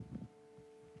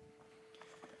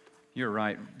You're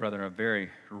right, brother, a very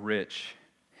rich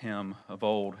hymn of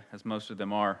old, as most of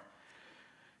them are.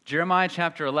 Jeremiah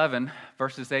chapter 11,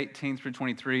 verses 18 through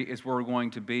 23 is where we're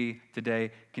going to be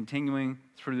today, continuing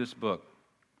through this book.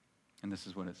 And this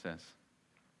is what it says.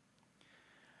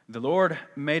 The Lord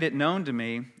made it known to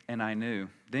me, and I knew.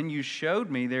 Then you showed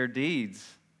me their deeds,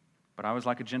 but I was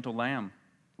like a gentle lamb,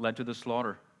 led to the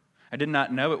slaughter. I did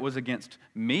not know it was against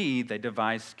me they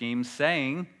devised schemes,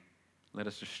 saying, let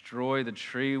us destroy the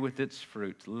tree with its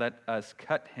fruit. Let us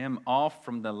cut him off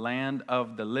from the land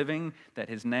of the living, that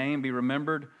his name be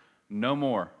remembered no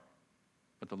more.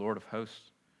 But the Lord of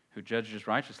hosts, who judges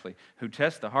righteously, who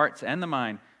tests the hearts and the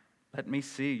mind, let me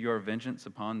see your vengeance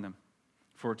upon them.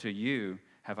 For to you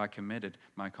have I committed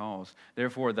my cause.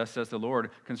 Therefore, thus says the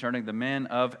Lord concerning the men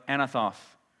of Anathoth,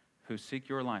 who seek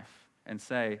your life, and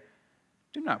say,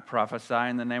 do not prophesy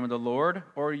in the name of the Lord,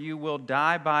 or you will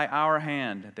die by our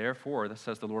hand. Therefore, thus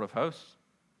says the Lord of hosts,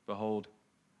 behold,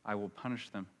 I will punish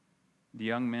them. The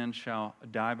young men shall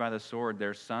die by the sword,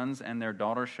 their sons and their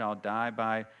daughters shall die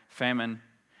by famine,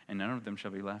 and none of them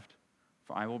shall be left.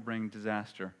 For I will bring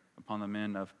disaster upon the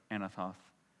men of Anathoth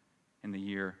in the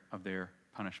year of their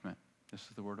punishment. This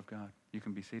is the word of God. You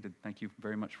can be seated. Thank you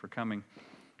very much for coming.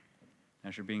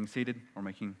 As you're being seated or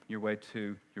making your way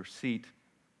to your seat,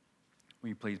 will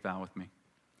you please bow with me?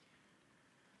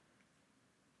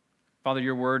 Father,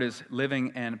 your word is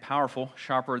living and powerful,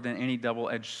 sharper than any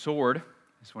double-edged sword.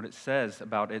 That's what it says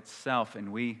about itself,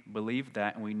 and we believe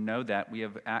that, and we know that. We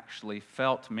have actually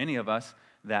felt, many of us,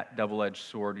 that double-edged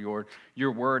sword.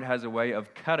 Your word has a way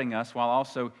of cutting us while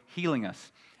also healing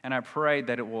us. And I pray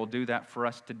that it will do that for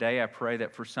us today. I pray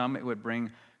that for some it would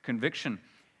bring conviction.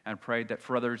 I pray that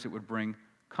for others it would bring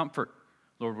comfort.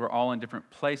 Lord, we're all in different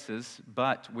places,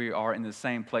 but we are in the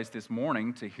same place this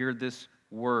morning to hear this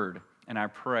word. And I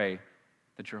pray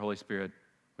that your Holy Spirit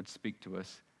would speak to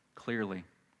us clearly.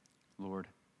 Lord,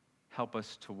 help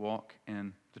us to walk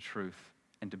in the truth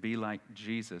and to be like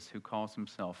Jesus, who calls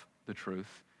himself the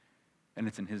truth. And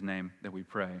it's in his name that we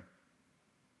pray.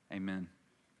 Amen.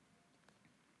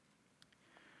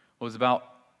 Well, it was about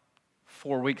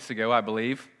 4 weeks ago, I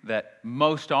believe, that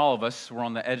most all of us were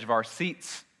on the edge of our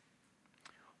seats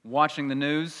watching the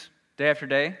news day after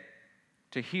day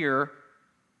to hear,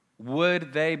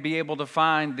 would they be able to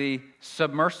find the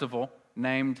submersible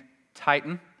named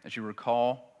Titan? As you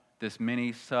recall, this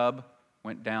mini sub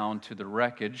went down to the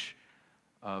wreckage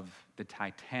of the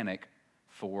Titanic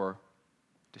for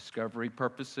discovery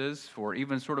purposes, for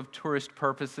even sort of tourist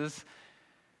purposes.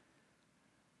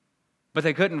 But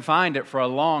they couldn't find it for a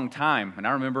long time. And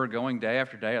I remember going day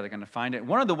after day, are they going to find it?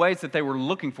 One of the ways that they were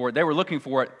looking for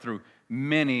it through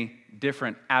many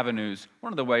different avenues.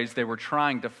 One of the ways they were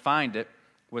trying to find it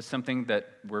was something that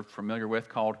we're familiar with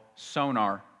called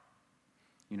sonar.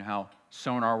 You know how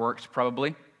sonar works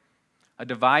probably. A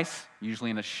device, usually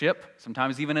in a ship,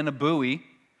 sometimes even in a buoy,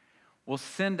 will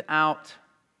send out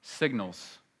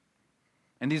signals.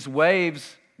 And these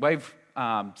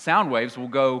sound waves will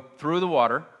go through the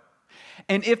water.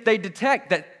 And if they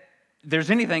detect that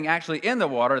there's anything actually in the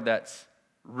water that's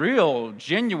real,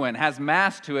 genuine, has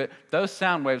mass to it, those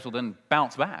sound waves will then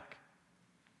bounce back.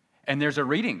 And there's a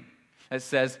reading that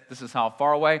says this is how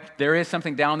far away. There is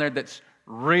something down there that's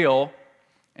real,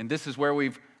 and this is where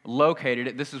we've located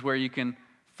it. This is where you can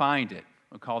find it.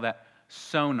 We'll call that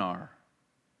sonar.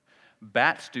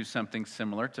 Bats do something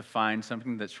similar to find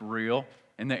something that's real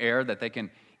in the air that they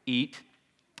can eat,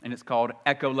 and it's called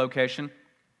echolocation.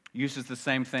 Uses the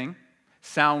same thing.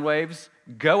 Sound waves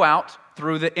go out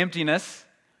through the emptiness,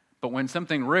 but when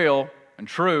something real and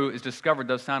true is discovered,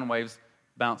 those sound waves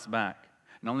bounce back.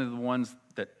 And only the ones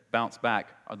that bounce back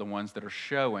are the ones that are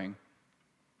showing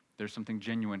there's something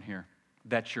genuine here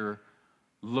that you're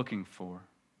looking for.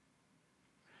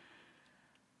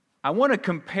 I want to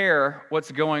compare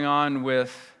what's going on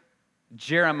with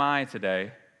Jeremiah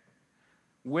today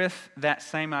with that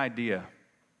same idea.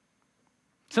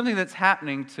 Something that's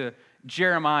happening to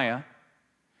Jeremiah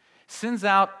sends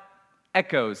out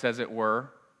echoes, as it were,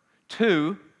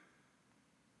 to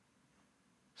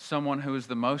someone who is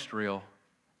the most real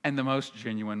and the most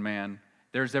genuine man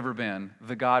there's ever been,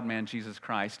 the God-man, Jesus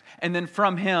Christ. And then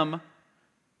from him,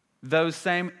 those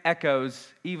same echoes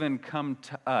even come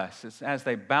to us. It's as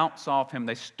they bounce off him.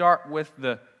 They start with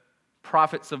the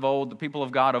prophets of old, the people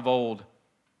of God of old.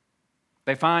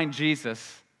 They find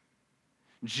Jesus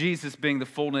being the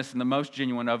fullness and the most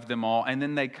genuine of them all, and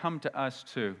then they come to us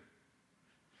too.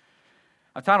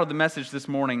 I titled the message this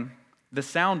morning, The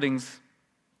Soundings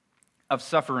of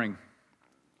Suffering.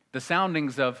 The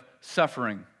Soundings of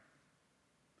Suffering.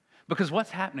 Because what's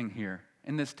happening here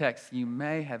in this text, you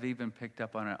may have even picked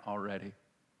up on it already.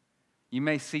 you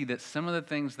may see that some of the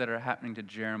things that are happening to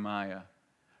Jeremiah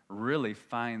really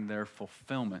find their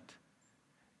fulfillment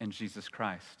in Jesus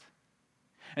Christ.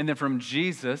 And then from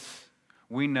Jesus,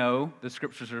 we know, the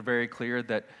scriptures are very clear,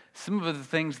 that some of the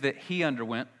things that he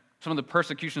underwent, some of the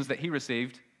persecutions that he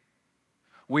received,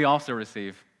 we also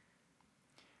receive,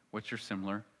 which are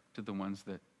similar to the ones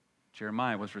that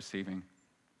Jeremiah was receiving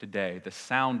today, the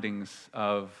soundings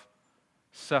of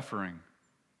suffering.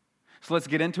 So let's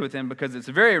get into it then, because it's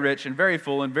very rich and very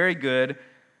full and very good.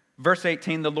 Verse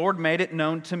 18, the Lord made it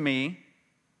known to me,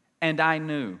 and I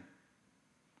knew.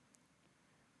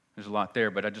 There's a lot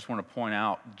there, but I just want to point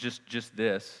out just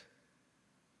this.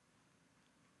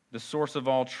 The source of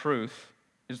all truth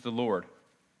is the Lord.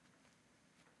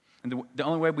 And the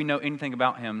only way we know anything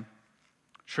about him,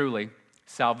 truly,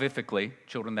 salvifically,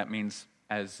 children, that means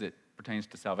as it pertains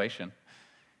to salvation,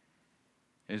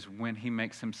 is when he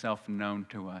makes himself known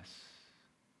to us.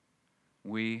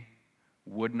 We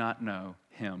would not know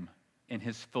him in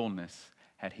his fullness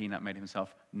had he not made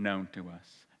himself known to us.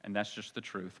 And that's just the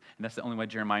truth. And that's the only way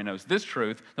Jeremiah knows this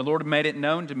truth. The Lord made it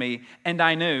known to me, and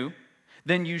I knew.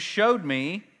 Then you showed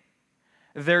me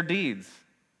their deeds.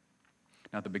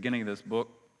 Now, at the beginning of this book,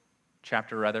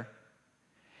 chapter rather,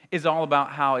 is all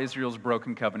about how Israel's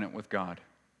broken covenant with God.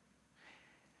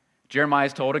 Jeremiah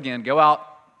is told again, go out,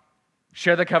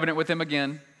 share the covenant with them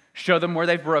again, show them where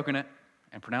they've broken it,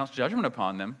 and pronounce judgment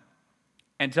upon them,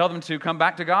 and tell them to come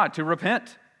back to God, to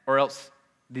repent, or else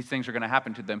these things are going to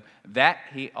happen to them. That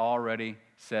he already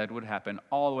said would happen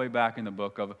all the way back in the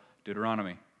book of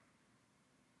Deuteronomy.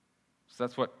 So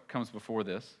that's what comes before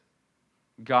this.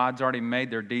 God's already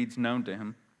made their deeds known to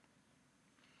him.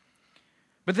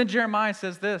 But then Jeremiah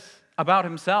says this about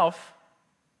himself.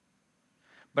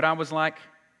 But I was like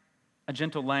a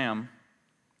gentle lamb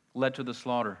led to the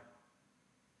slaughter.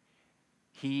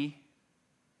 He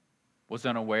was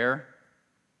unaware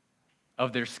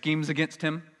of their schemes against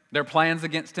him, their plans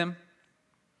against him.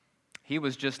 He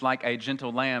was just like a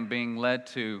gentle lamb being led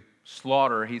to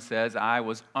slaughter. He says, I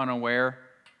was unaware,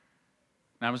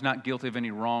 and I was not guilty of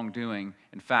any wrongdoing.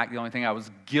 In fact, the only thing I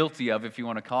was guilty of, if you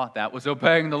want to call it that, was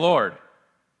obeying the Lord.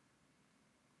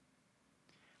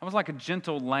 I was like a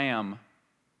gentle lamb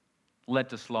led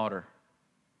to slaughter.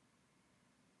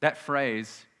 That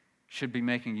phrase should be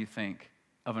making you think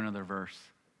of another verse.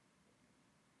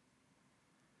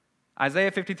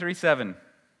 Isaiah 53:7.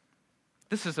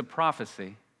 This is a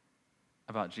prophecy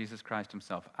about Jesus Christ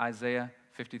himself. Isaiah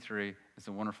 53 is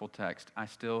a wonderful text. I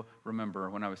still remember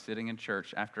when I was sitting in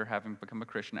church after having become a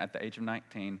Christian at the age of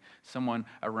 19, someone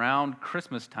around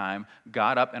Christmas time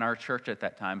got up in our church at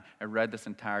that time and read this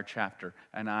entire chapter.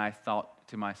 And I thought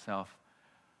to myself,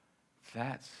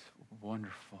 that's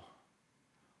wonderful.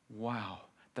 Wow,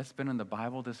 that's been in the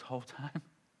Bible this whole time?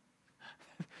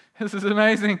 This is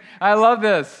amazing. I love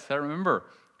this. I remember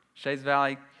Shays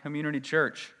Valley Community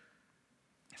Church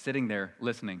sitting there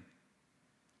listening.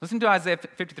 Listen to Isaiah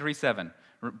 53:7.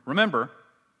 Remember,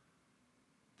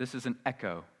 this is an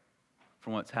echo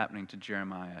from what's happening to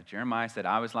Jeremiah. Jeremiah said,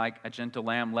 I was like a gentle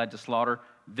lamb led to slaughter.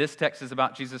 This text is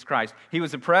about Jesus Christ. He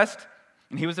was oppressed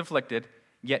and he was afflicted,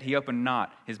 yet he opened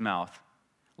not his mouth.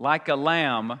 Like a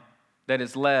lamb that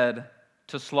is led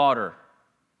to slaughter,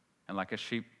 and like a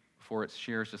sheep before its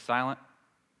shears is silent,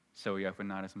 so he opened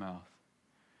not his mouth.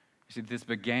 You see, this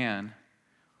began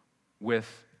with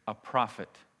a prophet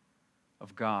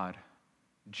of God,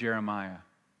 Jeremiah.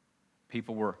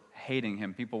 People were hating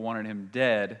him. People wanted him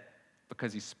dead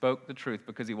because he spoke the truth,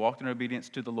 because he walked in obedience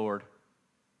to the Lord.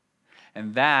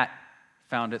 And that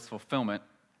found its fulfillment.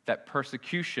 That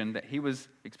persecution that he was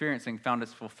experiencing found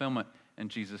its fulfillment in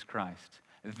Jesus Christ.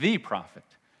 The prophet.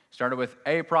 Started with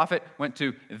a prophet, went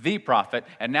to the prophet,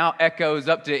 and now echoes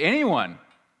up to anyone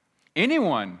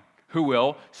who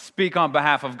will speak on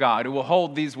behalf of God, who will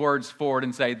hold these words forward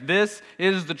and say, this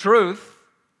is the truth.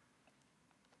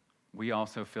 We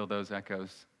also feel those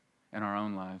echoes in our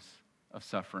own lives of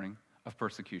suffering, of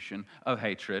persecution, of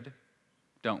hatred,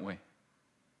 don't we?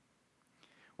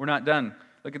 We're not done.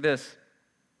 Look at this.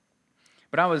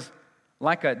 But I was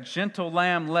like a gentle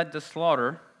lamb led to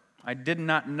slaughter. I did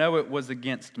not know it was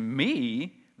against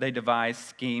me they devised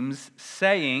schemes,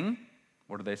 saying,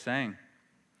 what are they saying?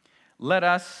 Let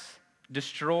us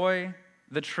destroy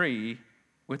the tree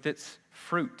with its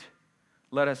fruit.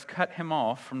 Let us cut him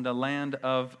off from the land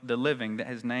of the living, that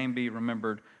his name be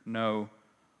remembered no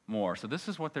more. So this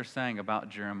is what they're saying about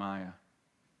Jeremiah.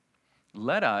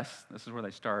 Let us, this is where they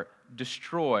start,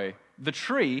 destroy the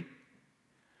tree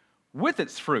with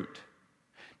its fruit.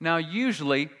 Now,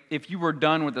 usually, if you were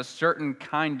done with a certain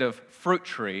kind of fruit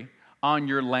tree on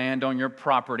your land, on your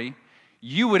property,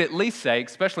 you would at least say,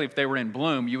 especially if they were in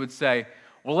bloom, you would say,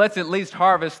 well, let's at least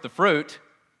harvest the fruit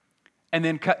and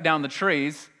then cut down the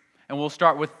trees, and we'll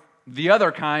start with the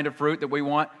other kind of fruit that we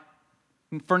want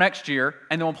for next year,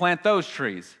 and then we'll plant those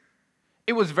trees.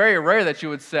 It was very rare that you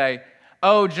would say,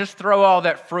 oh, just throw all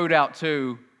that fruit out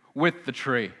too with the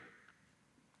tree.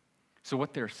 So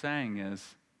what they're saying is,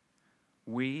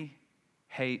 we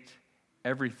hate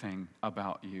everything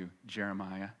about you,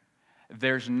 Jeremiah.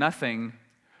 There's nothing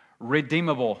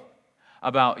redeemable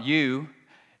about you,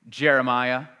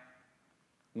 Jeremiah.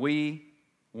 We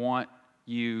want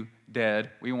you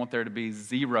dead. We want there to be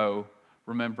zero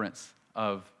remembrance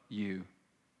of you.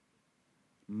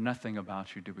 Nothing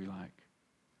about you do we like.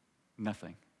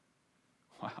 Nothing.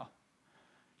 Wow.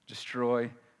 Destroy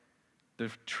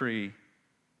the tree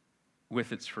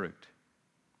with its fruit.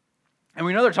 And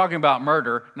we know they're talking about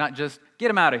murder, not just get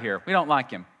him out of here. We don't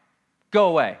like him. Go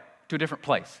away to a different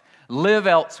place. Live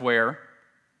elsewhere.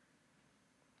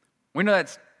 We know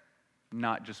that's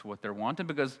not just what they're wanting,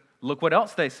 because look what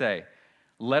else they say.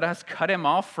 Let us cut him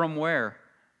off from where?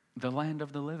 The land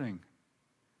of the living,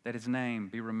 that his name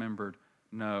be remembered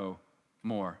no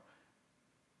more.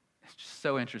 It's just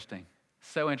so interesting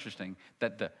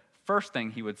that the first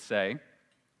thing he would say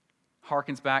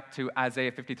harkens back to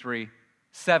Isaiah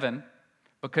 53:7,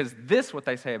 because this, what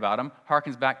they say about him,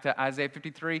 harkens back to Isaiah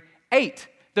 53:8,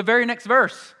 the very next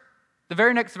verse. The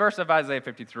very next verse of Isaiah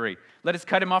 53. Let us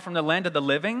cut him off from the land of the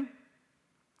living.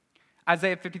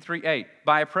 Isaiah 53:8.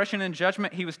 By oppression and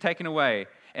judgment he was taken away.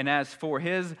 And as for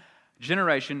his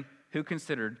generation, who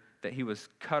considered that he was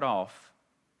cut off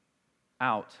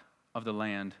out of the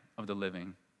land of the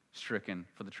living, stricken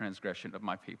for the transgression of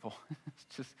my people. It's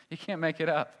just, you can't make it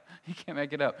up. You can't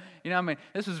make it up. You know, I mean,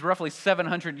 this was roughly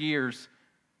 700 years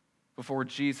before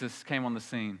Jesus came on the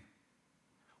scene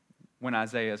when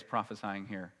Isaiah is prophesying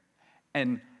here.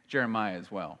 And Jeremiah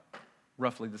as well.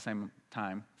 Roughly the same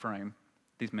time frame.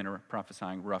 These men are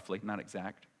prophesying roughly, not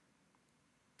exact.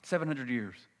 700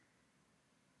 years.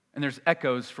 And there's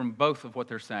echoes from both of what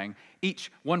they're saying, each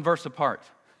one verse apart,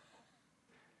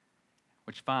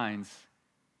 which finds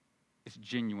its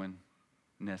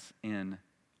genuineness in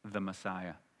the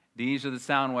Messiah. These are the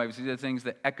sound waves. These are the things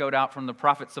that echoed out from the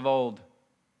prophets of old.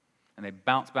 And they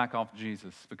bounce back off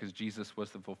Jesus, because Jesus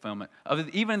was the fulfillment of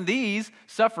even these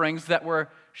sufferings that were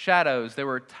shadows. They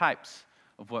were types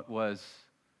of what was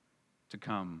to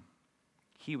come.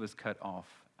 He was cut off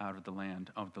out of the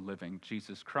land of the living.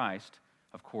 Jesus Christ,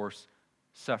 of course,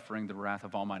 suffering the wrath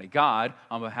of Almighty God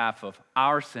on behalf of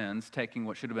our sins, taking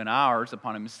what should have been ours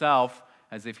upon himself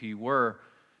as if he were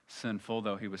sinful,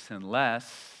 though he was sinless.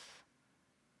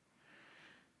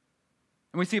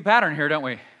 And we see a pattern here, don't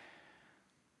we?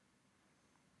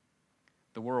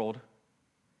 The world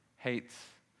hates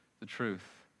the truth.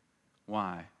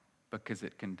 Why? Because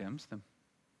it condemns them.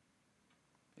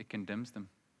 It condemns them.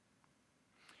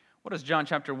 What does John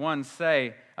chapter 1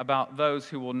 say about those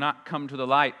who will not come to the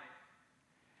light?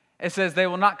 It says they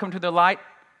will not come to the light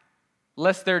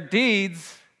lest their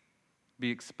deeds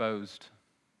be exposed.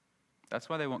 That's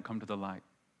why they won't come to the light.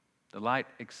 The light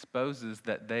exposes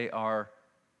that they are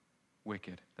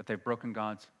wicked, that they've broken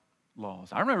God's laws.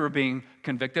 I remember being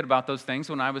convicted about those things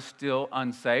when I was still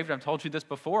unsaved. I've told you this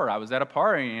before. I was at a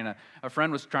party and a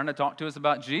friend was trying to talk to us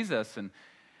about Jesus,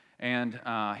 and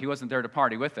he wasn't there to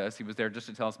party with us. He was there just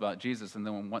to tell us about Jesus, and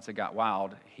then once it got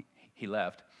wild, he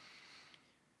left.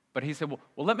 But he said, well,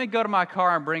 let me go to my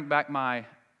car and bring back my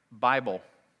Bible.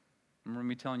 Remember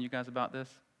me telling you guys about this?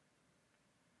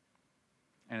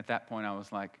 And at that point, I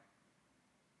was like,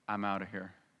 I'm out of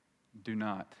here. Do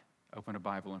not open a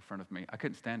Bible in front of me. I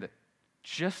couldn't stand it.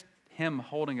 Just him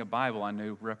holding a Bible, I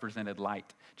knew, represented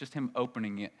light. Just him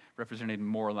opening it represented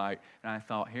more light. And I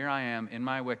thought, here I am in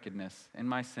my wickedness, in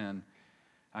my sin.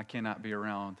 I cannot be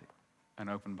around an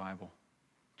open Bible.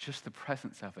 Just the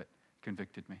presence of it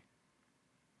convicted me.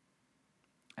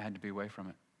 I had to be away from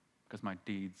it because my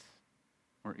deeds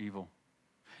were evil.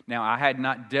 Now, I had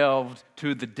not delved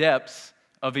to the depths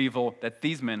of evil that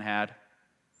these men had,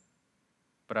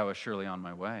 but I was surely on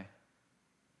my way.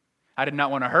 I did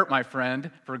not want to hurt my friend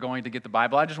for going to get the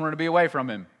Bible. I just wanted to be away from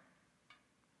him.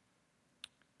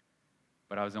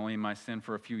 But I was only in my sin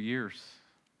for a few years,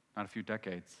 not a few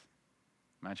decades.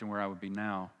 Imagine where I would be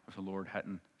now if the Lord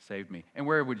hadn't saved me. And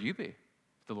where would you be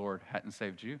if the Lord hadn't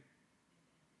saved you?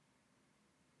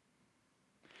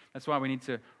 That's why we need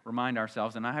to remind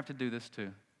ourselves, and I have to do this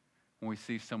too. When we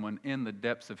see someone in the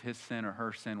depths of his sin or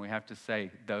her sin, we have to say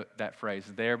that phrase,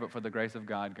 there but for the grace of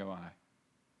God go I.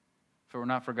 If it were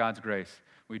not for God's grace,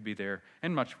 we'd be there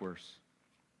and much worse.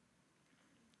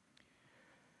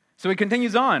 So he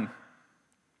continues on.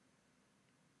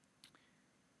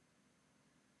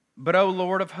 But, O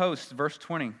Lord of hosts, verse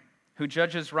 20, who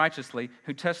judges righteously,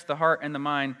 who tests the heart and the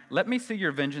mind, let me see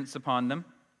your vengeance upon them,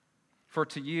 for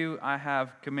to you I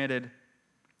have committed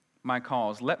my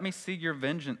cause. Let me see your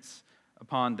vengeance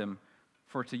upon them,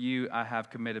 for to you I have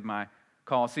committed my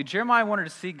cause. See, Jeremiah wanted to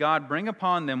see God bring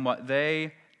upon them what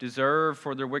they deserve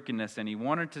for their wickedness, and he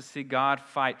wanted to see God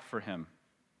fight for him.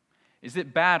 Is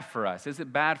it bad for us? Is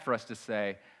it bad for us to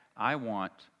say, I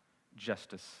want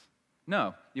justice?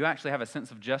 No, you actually have a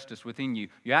sense of justice within you.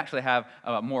 You actually have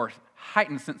a more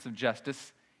heightened sense of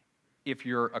justice if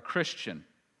you're a Christian.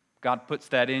 God puts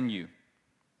that in you.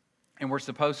 And we're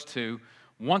supposed to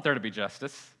want there to be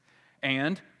justice.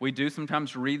 And we do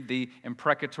sometimes read the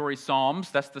imprecatory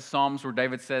Psalms. That's the Psalms where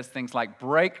David says things like,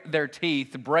 break their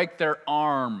teeth, break their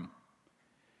arm.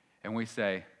 And we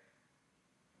say,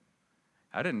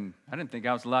 I didn't think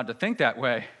I was allowed to think that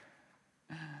way.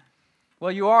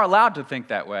 Well, you are allowed to think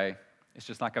that way. It's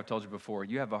just like I've told you before,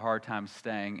 you have a hard time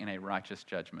staying in a righteous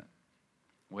judgment.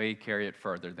 We carry it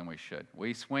further than we should.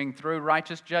 We swing through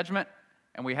righteous judgment,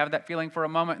 and we have that feeling for a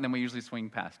moment, and then we usually swing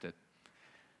past it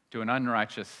to an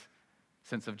unrighteous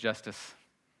sense of justice,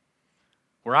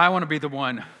 where I want to be the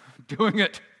one doing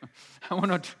it. I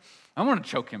want to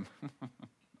choke him.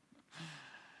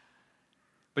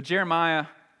 But Jeremiah,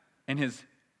 in his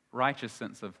righteous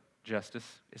sense of justice,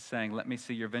 is saying, let me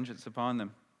see your vengeance upon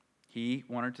them. He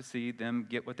wanted to see them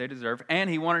get what they deserve, and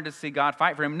he wanted to see God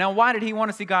fight for him. Now, why did he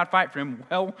want to see God fight for him?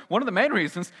 Well, one of the main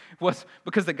reasons was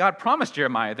because that God promised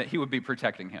Jeremiah that he would be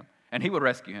protecting him, and he would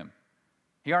rescue him.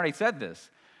 He already said this.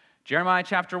 Jeremiah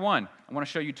chapter 1. I want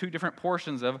to show you two different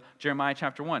portions of Jeremiah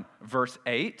chapter 1. Verse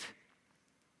 8.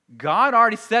 God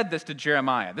already said this to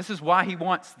Jeremiah. This is why he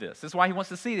wants this. This is why he wants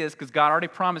to see this, because God already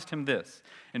promised him this.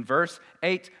 In verse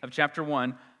 8 of chapter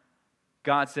 1,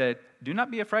 God said, do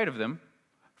not be afraid of them,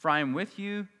 for I am with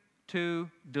you to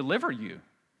deliver you,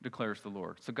 declares the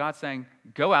Lord. So God's saying,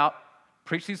 go out,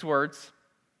 preach these words.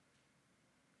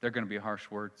 They're going to be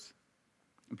harsh words,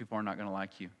 and people are not going to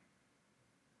like you.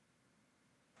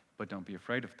 But don't be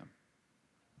afraid of them.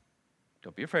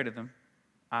 Don't be afraid of them.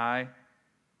 I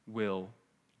will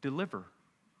deliver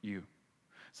you.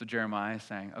 So Jeremiah is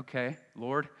saying, okay,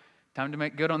 Lord, time to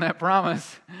make good on that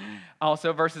promise.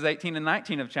 Also, verses 18 and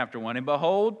 19 of chapter 1, and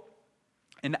behold,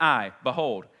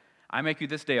 I make you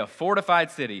this day a fortified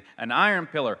city, an iron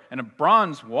pillar, and a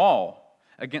bronze wall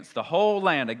against the whole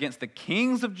land, against the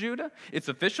kings of Judah, its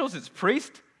officials, its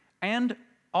priests, and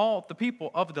all the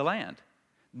people of the land.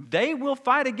 They will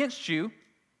fight against you,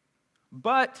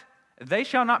 but they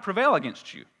shall not prevail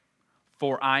against you.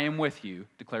 For I am with you,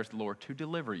 declares the Lord, to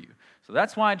deliver you. So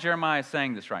that's why Jeremiah is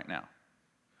saying this right now.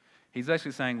 He's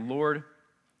basically saying, Lord,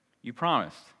 you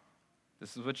promised.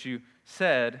 This is what you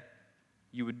said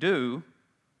you would do.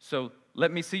 So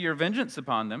let me see your vengeance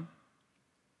upon them.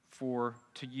 For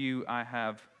to you I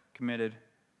have committed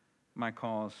my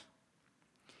cause.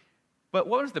 But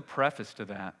what was the preface to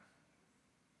that?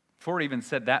 Before he even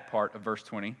said that part of verse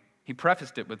 20, he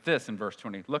prefaced it with this in verse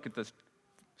 20. Look at this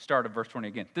start of verse 20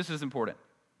 again. This is important.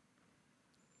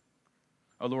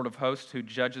 O Lord of hosts, who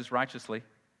judges righteously,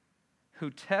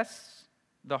 who tests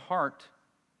the heart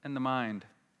and the mind.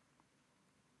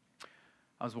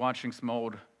 I was watching some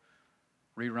old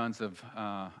reruns of,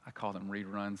 I call them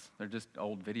reruns. They're just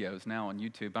old videos now on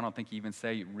YouTube. I don't think you even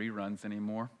say reruns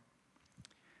anymore.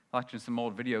 Watching some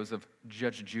old videos of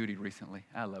Judge Judy recently.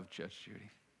 I love Judge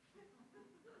Judy.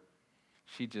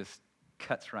 She just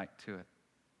cuts right to it.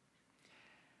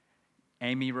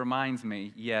 Amy reminds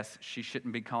me, yes, she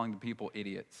shouldn't be calling the people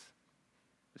idiots.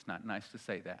 It's not nice to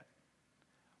say that.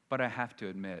 But I have to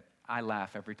admit, I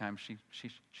laugh every time she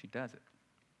does it.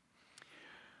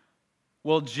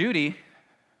 Well, Judy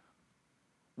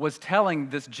was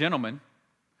telling this gentleman,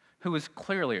 who was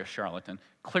clearly a charlatan,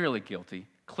 clearly guilty,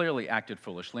 clearly acted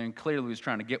foolishly, and clearly was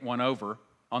trying to get one over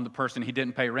on the person he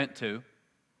didn't pay rent to.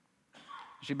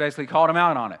 She basically called him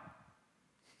out on it.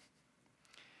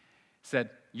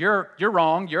 Said, you're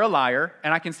wrong, you're a liar,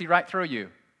 and I can see right through you.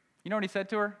 You know what he said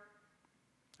to her?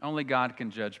 Only God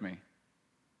can judge me.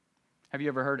 Have you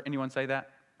ever heard anyone say that?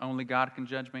 Only God can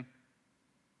judge me?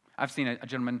 I've seen a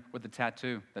gentleman with a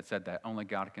tattoo that said that. Only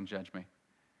God can judge me.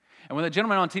 And when the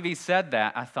gentleman on TV said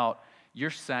that, I thought, you're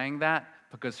saying that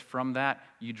because from that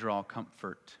you draw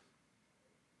comfort.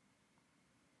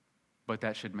 But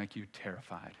that should make you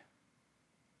terrified.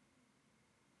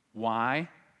 Why?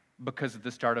 Because of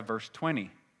the start of verse 20.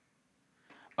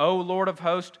 O Lord of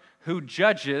hosts, who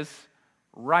judges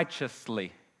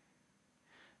righteously,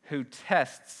 who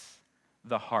tests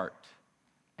the heart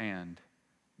and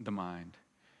the mind.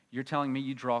 You're telling me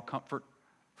you draw comfort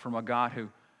from a God who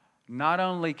not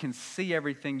only can see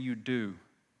everything you do,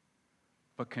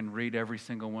 but can read every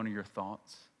single one of your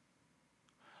thoughts.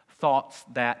 Thoughts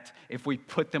that if we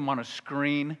put them on a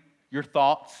screen, your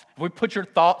thoughts, if we put your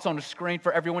thoughts on a screen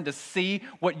for everyone to see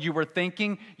what you were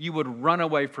thinking, you would run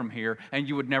away from here and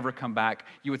you would never come back.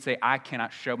 You would say, I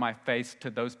cannot show my face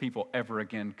to those people ever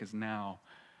again because now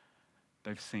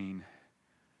they've seen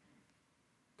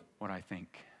what I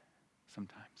think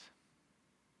sometimes.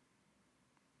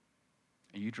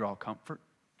 And you draw comfort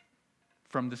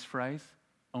from this phrase,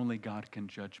 only God can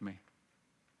judge me.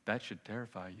 That should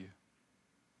terrify you.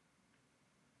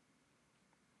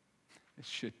 It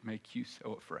should make you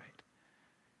so afraid.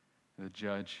 The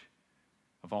judge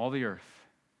of all the earth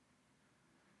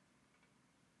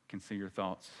can see your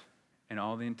thoughts and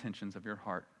all the intentions of your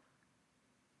heart.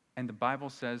 And the Bible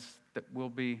says that we'll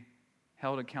be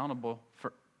held accountable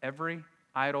for every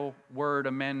idle word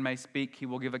a man may speak, he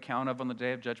will give account of on the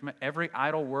day of judgment. Every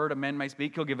idle word a man may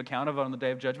speak, he'll give account of on the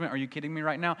day of judgment. Are you kidding me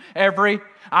right now? Every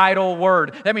idle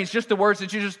word. That means just the words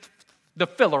that you just, the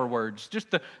filler words,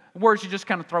 just the words you just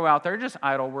kind of throw out there, just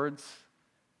idle words.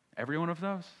 Every one of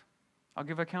those, I'll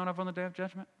give account of on the day of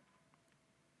judgment.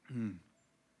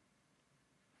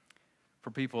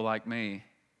 For people like me,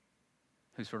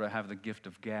 who sort of have the gift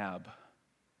of gab,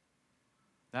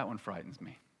 that one frightens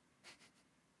me.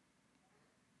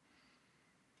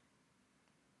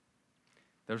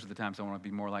 Those are the times I want to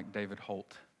be more like David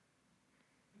Holt.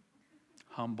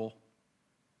 Humble.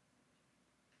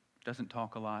 Doesn't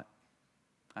talk a lot.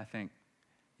 I think,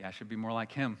 yeah, I should be more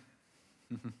like him.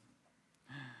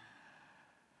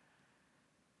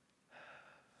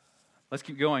 Let's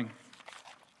keep going,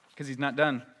 because he's not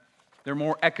done. There are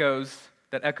more echoes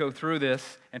that echo through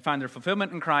this and find their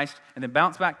fulfillment in Christ and then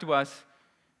bounce back to us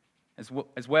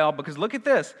as well. Because look at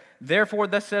this. Therefore,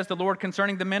 thus says the Lord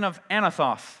concerning the men of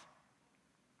Anathoth.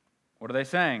 What are they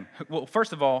saying? Well,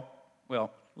 first of all,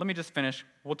 let me just finish.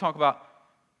 We'll talk about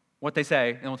what they say,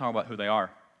 and we'll talk about who they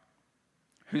are.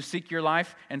 Who seek your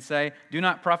life and say, do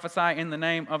not prophesy in the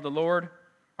name of the Lord,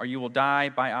 or you will die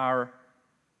by our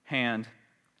hand.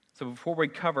 So before we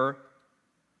cover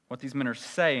what these men are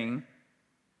saying,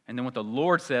 and then what the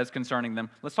Lord says concerning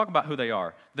them, let's talk about who they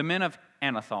are. The men of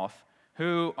Anathoth.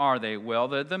 Who are they? Well,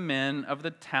 they're the men of the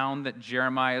town that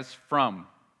Jeremiah is from.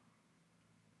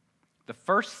 The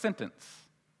first sentence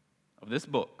of this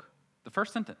book,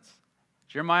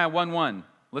 Jeremiah 1:1.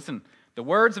 Listen, the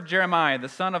words of Jeremiah, the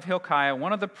son of Hilkiah,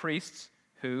 one of the priests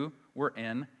who were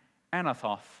in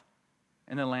Anathoth,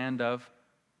 in the land of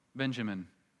Benjamin.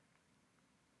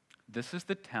 This is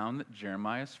the town that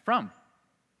Jeremiah is from.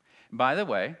 By the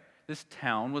way, this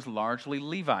town was largely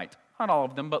Levite. Not all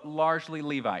of them, but largely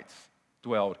Levites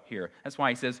dwelled here. That's why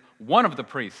he says one of the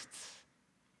priests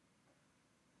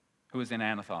who is in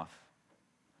Anathoth.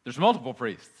 There's multiple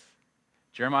priests.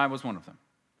 Jeremiah was one of them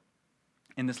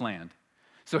in this land.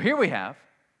 So here we have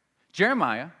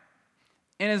Jeremiah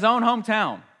in his own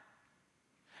hometown.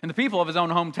 And the people of his own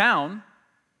hometown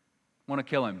want to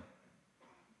kill him.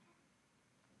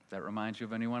 Does that remind you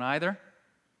of anyone either?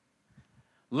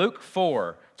 Luke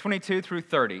 4:22 through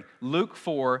 30. Luke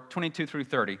 4:22 through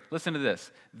 30. Listen to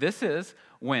this. This is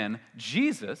when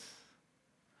Jesus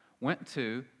went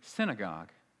to synagogue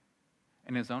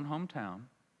in his own hometown.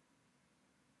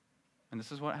 And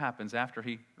this is what happens after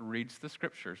he reads the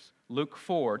scriptures. Luke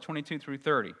 4:22 through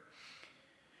 30.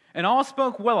 And all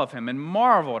spoke well of him and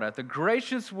marveled at the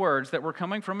gracious words that were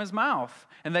coming from his mouth.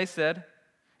 And they said,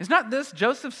 is not this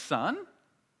Joseph's son?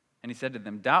 And he said to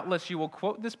them, doubtless you will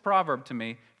quote this proverb to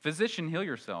me, physician, heal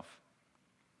yourself.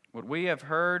 What we have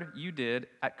heard you did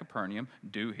at Capernaum,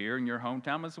 do here in your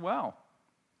hometown as well.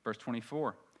 Verse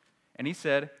 24. And he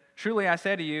said, truly I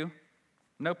say to you,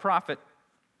 no prophet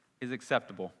is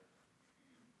acceptable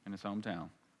in his hometown.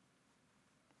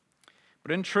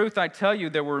 But in truth, I tell you,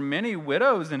 there were many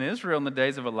widows in Israel in the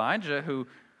days of Elijah who,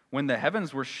 when the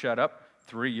heavens were shut up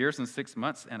 3 years and 6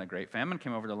 months, and a great famine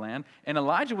came over the land, and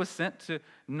Elijah was sent to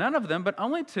none of them, but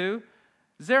only to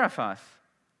Zarephath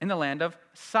in the land of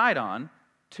Sidon,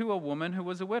 to a woman who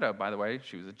was a widow. By the way,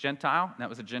 she was a Gentile, and that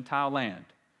was a Gentile land.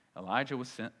 Elijah was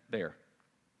sent there.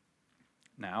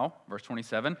 Now, verse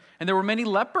 27, and there were many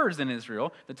lepers in Israel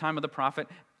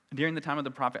during the time of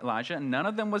the prophet Elijah, and none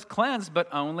of them was cleansed, but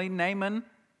only Naaman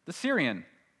the Syrian,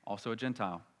 also a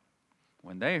Gentile.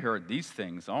 When they heard these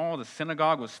things, all the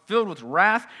synagogue was filled with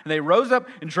wrath, and they rose up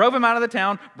and drove him out of the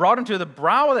town, brought him to the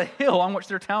brow of the hill on which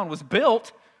their town was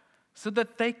built, so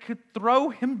that they could throw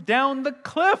him down the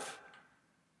cliff.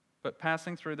 But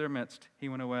passing through their midst, he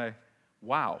went away.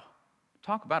 Wow,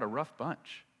 talk about a rough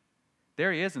bunch.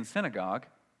 There he is in synagogue,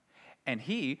 And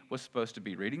he was supposed to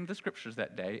be reading the scriptures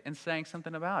that day and saying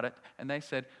something about it. And they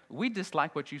said, we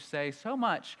dislike what you say so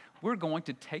much, we're going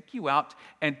to take you out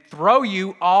and throw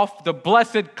you off the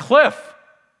blessed cliff.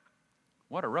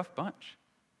 What a rough bunch.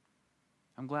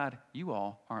 I'm glad you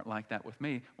all aren't like that with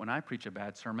me when I preach a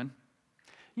bad sermon.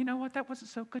 You know what? That wasn't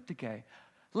so good today.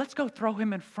 Let's go throw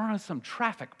him in front of some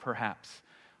traffic, perhaps.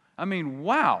 I mean,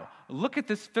 wow, look at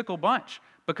this fickle bunch.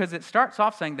 Because it starts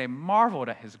off saying they marveled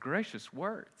at his gracious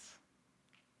words.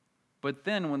 But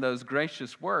then when those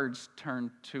gracious words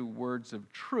turned to words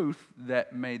of truth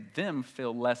that made them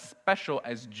feel less special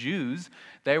as Jews,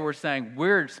 they were saying,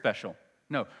 we're special.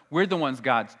 No, we're the ones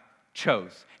God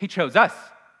chose. He chose us.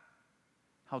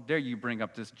 How dare you bring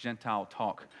up this Gentile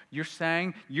talk?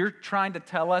 You're trying to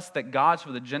tell us that God's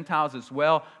for the Gentiles as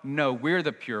well? No, we're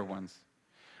the pure ones.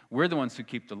 We're the ones who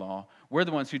keep the law. We're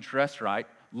the ones who dress right,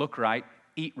 look right,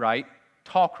 eat right,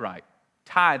 talk right,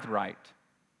 tithe right,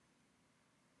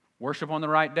 worship on the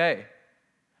right day,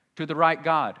 to the right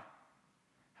God.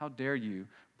 How dare you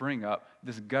bring up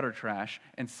this gutter trash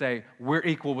and say we're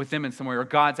equal with them in some way or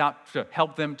God's out to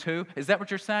help them too? Is that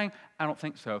what you're saying? I don't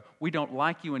think so. We don't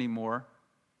like you anymore.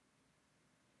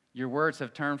 Your words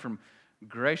have turned from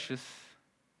gracious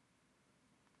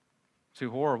to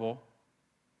horrible,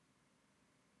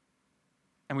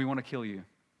 and we want to kill you.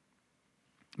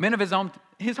 Men of his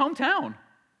hometown.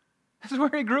 This is where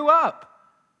he grew up.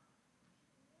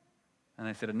 And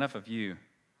they said, enough of you.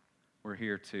 We're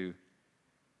here to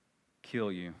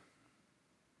kill you.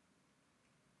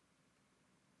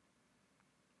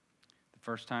 The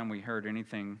first time we heard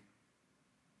anything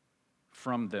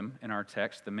from them in our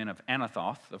text, the men of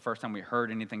Anathoth, the first time we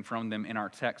heard anything from them in our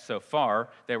text so far,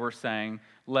 they were saying,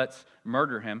 let's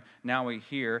murder him. Now we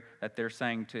hear that they're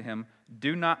saying to him,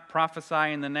 do not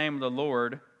prophesy in the name of the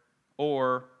Lord,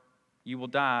 or you will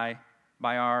die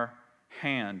by our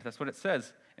hand. That's what it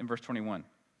says in verse 21.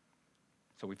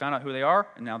 So we found out who they are,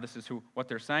 and now this is what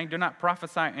they're saying. Do not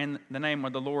prophesy in the name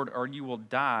of the Lord, or you will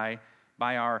die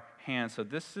by our hand. So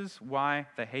this is why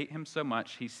they hate him so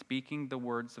much. He's speaking the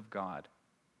words of God.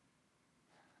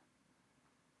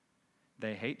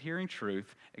 They hate hearing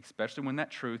truth, especially when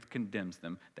that truth condemns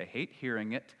them. They hate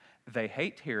hearing it. They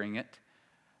hate hearing it.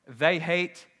 They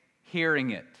hate hearing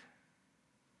it.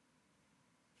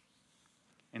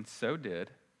 And so did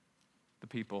the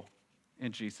people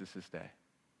in Jesus' day.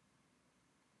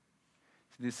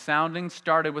 So the sounding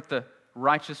started with the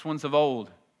righteous ones of old.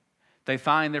 They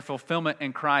find their fulfillment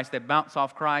in Christ. They bounce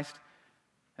off Christ,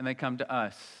 and they come to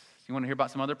us. You want to hear about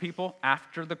some other people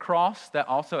after the cross that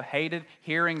also hated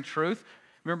hearing truth?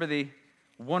 Remember the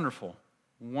wonderful,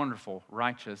 wonderful,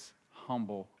 righteous,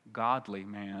 humble, godly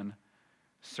man,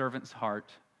 servant's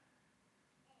heart.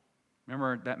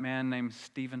 Remember that man named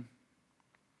Stephen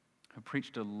who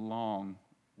preached a long,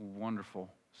 wonderful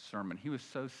sermon. He was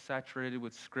so saturated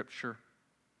with Scripture,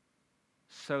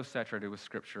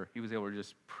 he was able to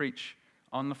just preach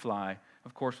on the fly,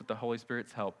 of course with the Holy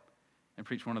Spirit's help, and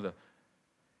preach one of the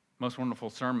most wonderful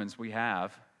sermons we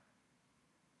have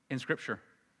in Scripture.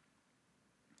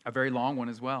 A very long one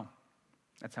as well.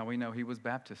 That's how we know he was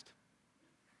Baptist.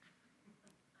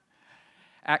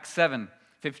 Acts 7,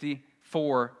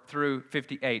 54 through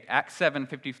 58. Acts 7,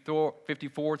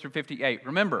 54 through 58.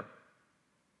 Remember,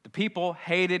 the people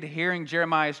hated hearing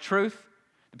Jeremiah's truth.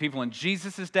 The people in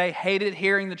Jesus' day hated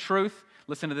hearing the truth.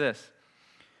 Listen to this.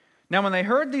 Now, when they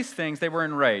heard these things, they were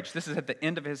enraged. This is at the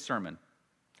end of his sermon.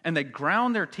 And they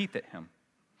ground their teeth at him.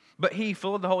 But he,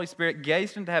 full of the Holy Spirit,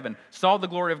 gazed into heaven, saw the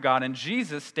glory of God, and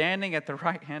Jesus standing at the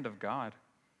right hand of God.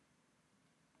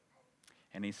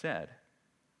 And he said,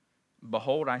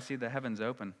 behold, I see the heavens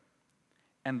open,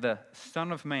 and the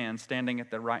Son of Man standing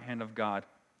at the right hand of God.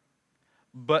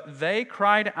 But they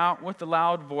cried out with a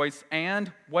loud voice,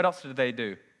 and what else did they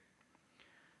do?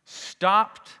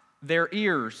 Stopped their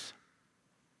ears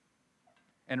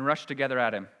and rushed together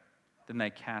at him. Then they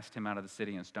cast him out of the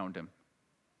city and stoned him.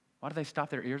 Why did they stop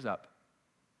their ears up?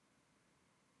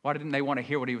 Why didn't they want to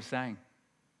hear what he was saying?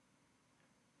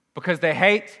 Because they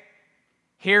hate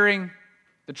hearing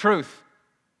the truth.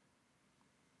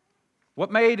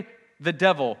 What made the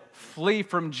devil flee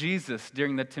from Jesus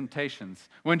during the temptations?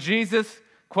 When Jesus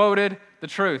quoted the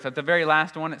truth, at the very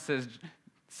last one it says,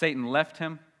 Satan left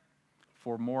him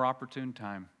for a more opportune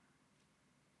time.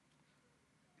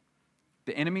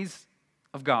 The enemies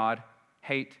of God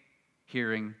hate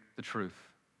hearing the truth.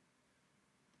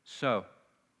 So,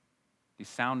 these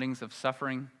soundings of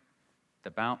suffering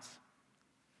that bounce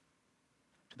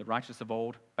to the righteous of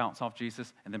old, bounce off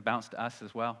Jesus, and then bounce to us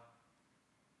as well.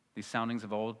 These soundings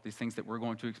of old, these things that we're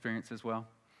going to experience as well.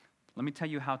 Let me tell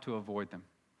you how to avoid them.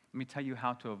 Let me tell you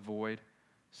how to avoid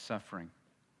suffering.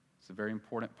 It's a very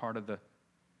important part of the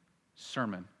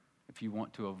sermon if you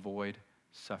want to avoid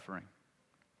suffering.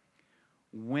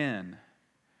 When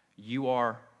you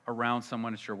are around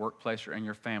someone at your workplace or in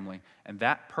your family, and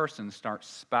that person starts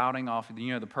spouting off,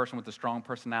 the person with the strong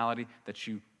personality that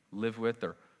you live with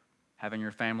or have in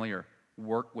your family or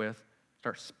work with,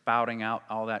 starts spouting out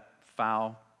all that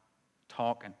foul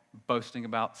talk and boasting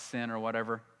about sin or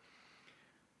whatever.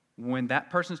 When that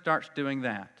person starts doing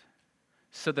that,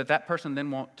 so that that person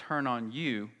then won't turn on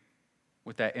you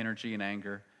with that energy and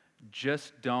anger,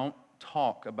 just don't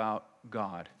talk about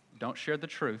God. Don't share the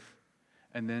truth,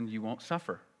 and then you won't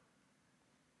suffer.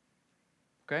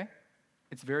 Okay?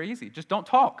 It's very easy. Just don't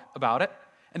talk about it,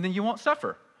 and then you won't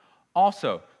suffer.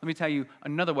 Also, let me tell you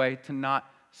another way to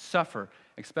not suffer,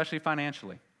 especially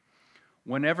financially.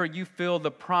 Whenever you feel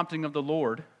the prompting of the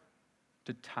Lord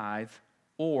to tithe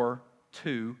or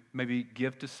to maybe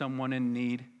give to someone in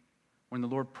need, when the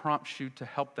Lord prompts you to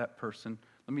help that person,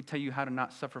 let me tell you how to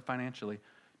not suffer financially.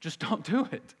 Just don't do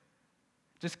it.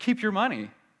 Just keep your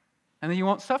money, and then you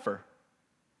won't suffer.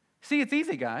 See, it's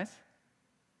easy, guys.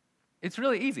 It's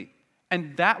really easy.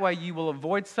 And that way you will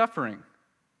avoid suffering,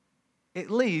 at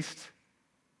least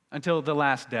until the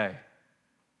last day,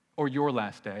 or your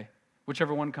last day,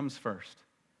 whichever one comes first.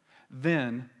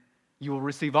 Then you will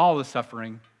receive all the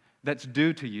suffering that's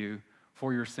due to you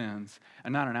for your sins,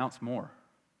 and not an ounce more.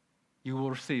 You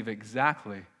will receive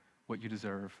exactly what you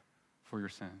deserve for your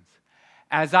sins,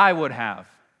 as I would have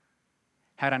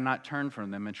had I not turned from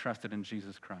them and trusted in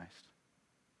Jesus Christ.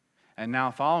 And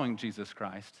now following Jesus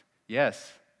Christ,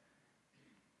 yes,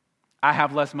 I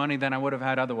have less money than I would have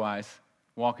had otherwise,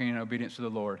 walking in obedience to the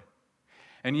Lord.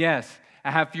 And yes, I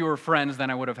have fewer friends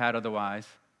than I would have had otherwise.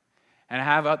 And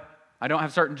I don't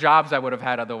have certain jobs I would have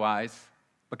had otherwise,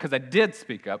 because I did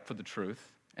speak up for the truth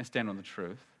and stand on the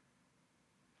truth.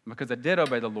 Because I did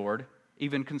obey the Lord,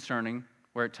 even concerning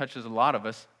where it touches a lot of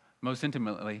us most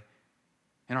intimately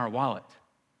in our wallet.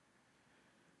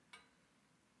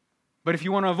 But if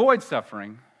you want to avoid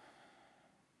suffering,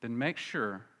 then make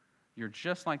sure you're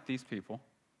just like these people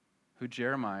who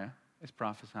Jeremiah is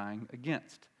prophesying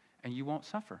against, and you won't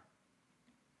suffer.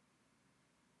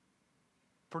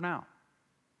 For now.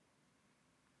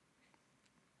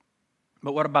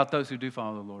 But what about those who do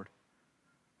follow the Lord?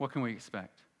 What can we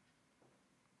expect?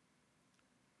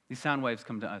 These sound waves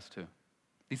come to us too.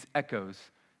 These echoes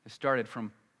that started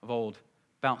from of old,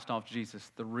 bounced off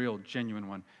Jesus, the real, genuine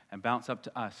one, and bounce up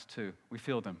to us too. We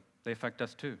feel them. They affect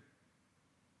us too.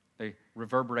 They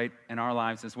reverberate in our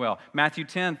lives as well. Matthew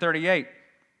 10:38.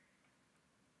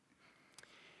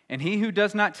 And he who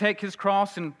does not take his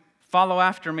cross and follow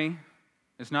after me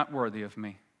is not worthy of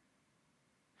me.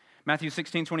 Matthew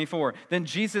 16:24. Then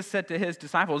Jesus said to his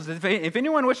disciples, if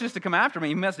anyone wishes to come after me,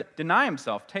 he must deny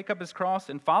himself, take up his cross,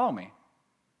 and follow me.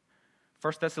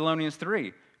 1 Thessalonians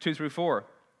 3:2-4.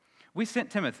 We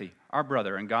sent Timothy, our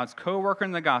brother and God's co-worker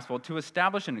in the gospel, to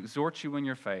establish and exhort you in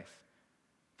your faith,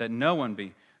 that no one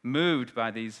be moved by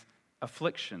these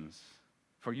afflictions.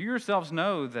 For you yourselves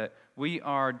know that we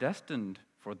are destined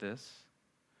for this.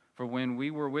 For when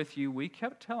we were with you, we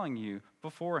kept telling you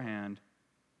beforehand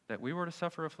that we were to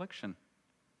suffer affliction,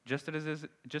 just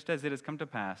as it has come to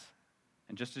pass,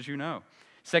 and just as you know.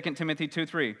 2 Timothy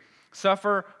 2:3,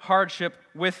 suffer hardship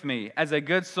with me as a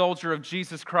good soldier of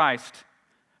Jesus Christ.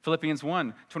 Philippians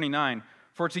 1:29,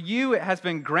 for to you it has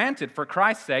been granted for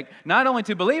Christ's sake, not only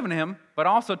to believe in him, but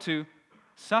also to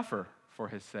suffer for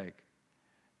his sake.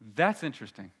 That's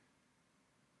interesting.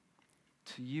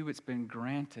 To you it's been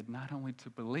granted not only to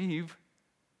believe,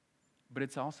 but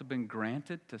it's also been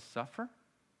granted to suffer?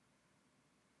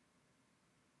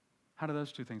 How do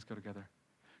those two things go together?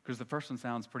 Because the first one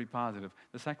sounds pretty positive.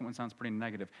 The second one sounds pretty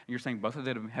negative. And you're saying both of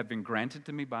them have been granted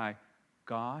to me by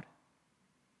God?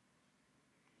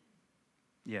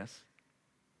 Yes.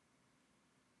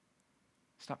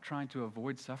 Stop trying to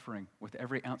avoid suffering with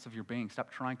every ounce of your being.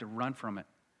 Stop trying to run from it.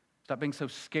 Stop being so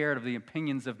scared of the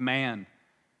opinions of man.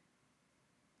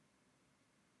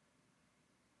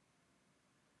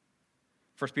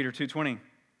 First Peter 2:20.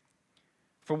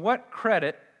 For what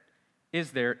credit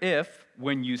is there if,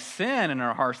 when you sin and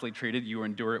are harshly treated, you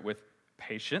endure it with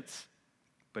patience?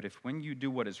 But if when you do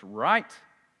what is right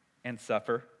and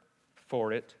suffer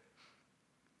for it,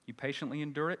 you patiently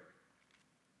endure it,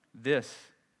 this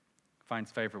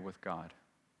finds favor with God.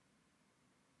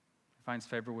 It finds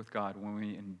favor with God when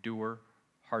we endure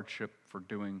hardship for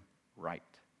doing right.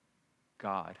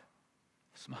 God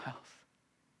smiles.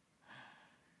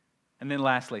 And then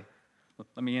lastly,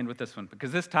 let me end with this one,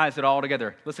 because this ties it all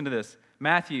together. Listen to this.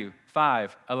 Matthew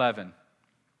 5:11.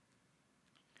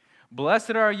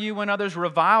 Blessed are you when others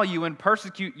revile you and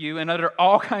persecute you and utter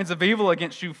all kinds of evil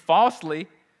against you falsely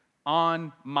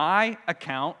on my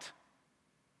account.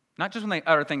 Not just when they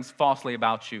utter things falsely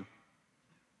about you.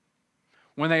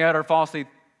 When they utter falsely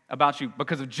about you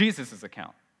because of Jesus'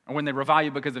 account. Or when they revile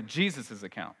you because of Jesus'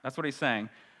 account. That's what he's saying.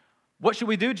 What should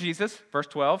we do, Jesus? Verse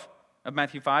 12 of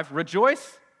Matthew 5.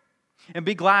 Rejoice and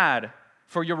be glad,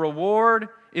 for your reward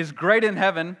is great in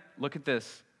heaven. Look at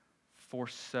this. For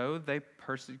so they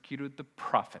persecuted the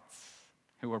prophets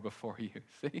who were before you.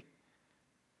 See?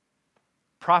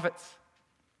 Prophets,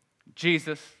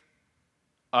 Jesus,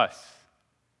 us.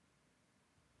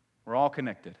 We're all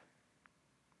connected.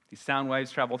 These sound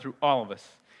waves travel through all of us.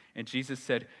 And Jesus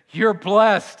said, you're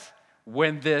blessed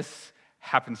when this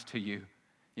happens to you.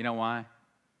 You know why?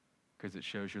 Because it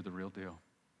shows you're the real deal.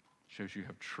 It shows you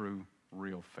have true,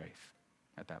 real faith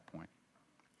at that point.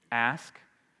 Ask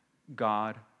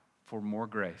God for more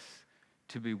grace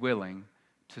to be willing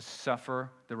to suffer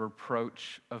the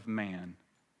reproach of man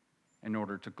in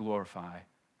order to glorify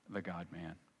the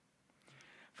God-man.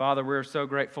 Father, we're so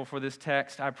grateful for this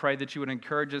text. I pray that you would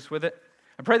encourage us with it.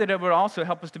 I pray that it would also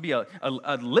help us to be a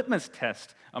litmus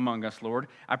test among us, Lord.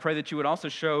 I pray that you would also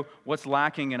show what's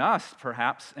lacking in us,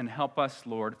 perhaps, and help us,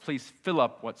 Lord. Please fill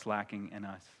up what's lacking in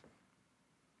us.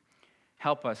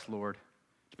 Help us, Lord,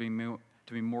 to be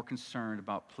more concerned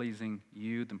about pleasing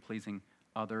you than pleasing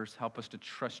others. Help us to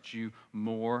trust you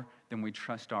more than we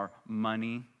trust our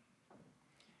money.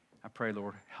 I pray,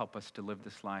 Lord, help us to live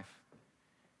this life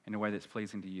in a way that's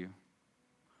pleasing to you.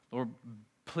 Lord,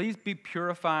 please be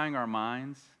purifying our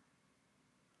minds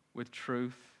with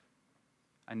truth.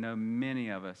 I know many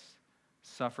of us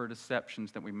suffer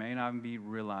deceptions that we may not even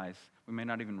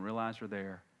realize are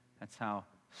there. That's how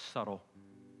subtle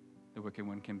the wicked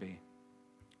one can be.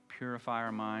 Purify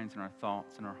our minds and our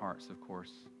thoughts and our hearts, of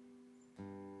course.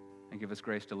 And give us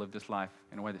grace to live this life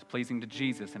in a way that's pleasing to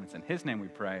Jesus. And it's in his name we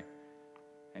pray.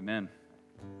 Amen.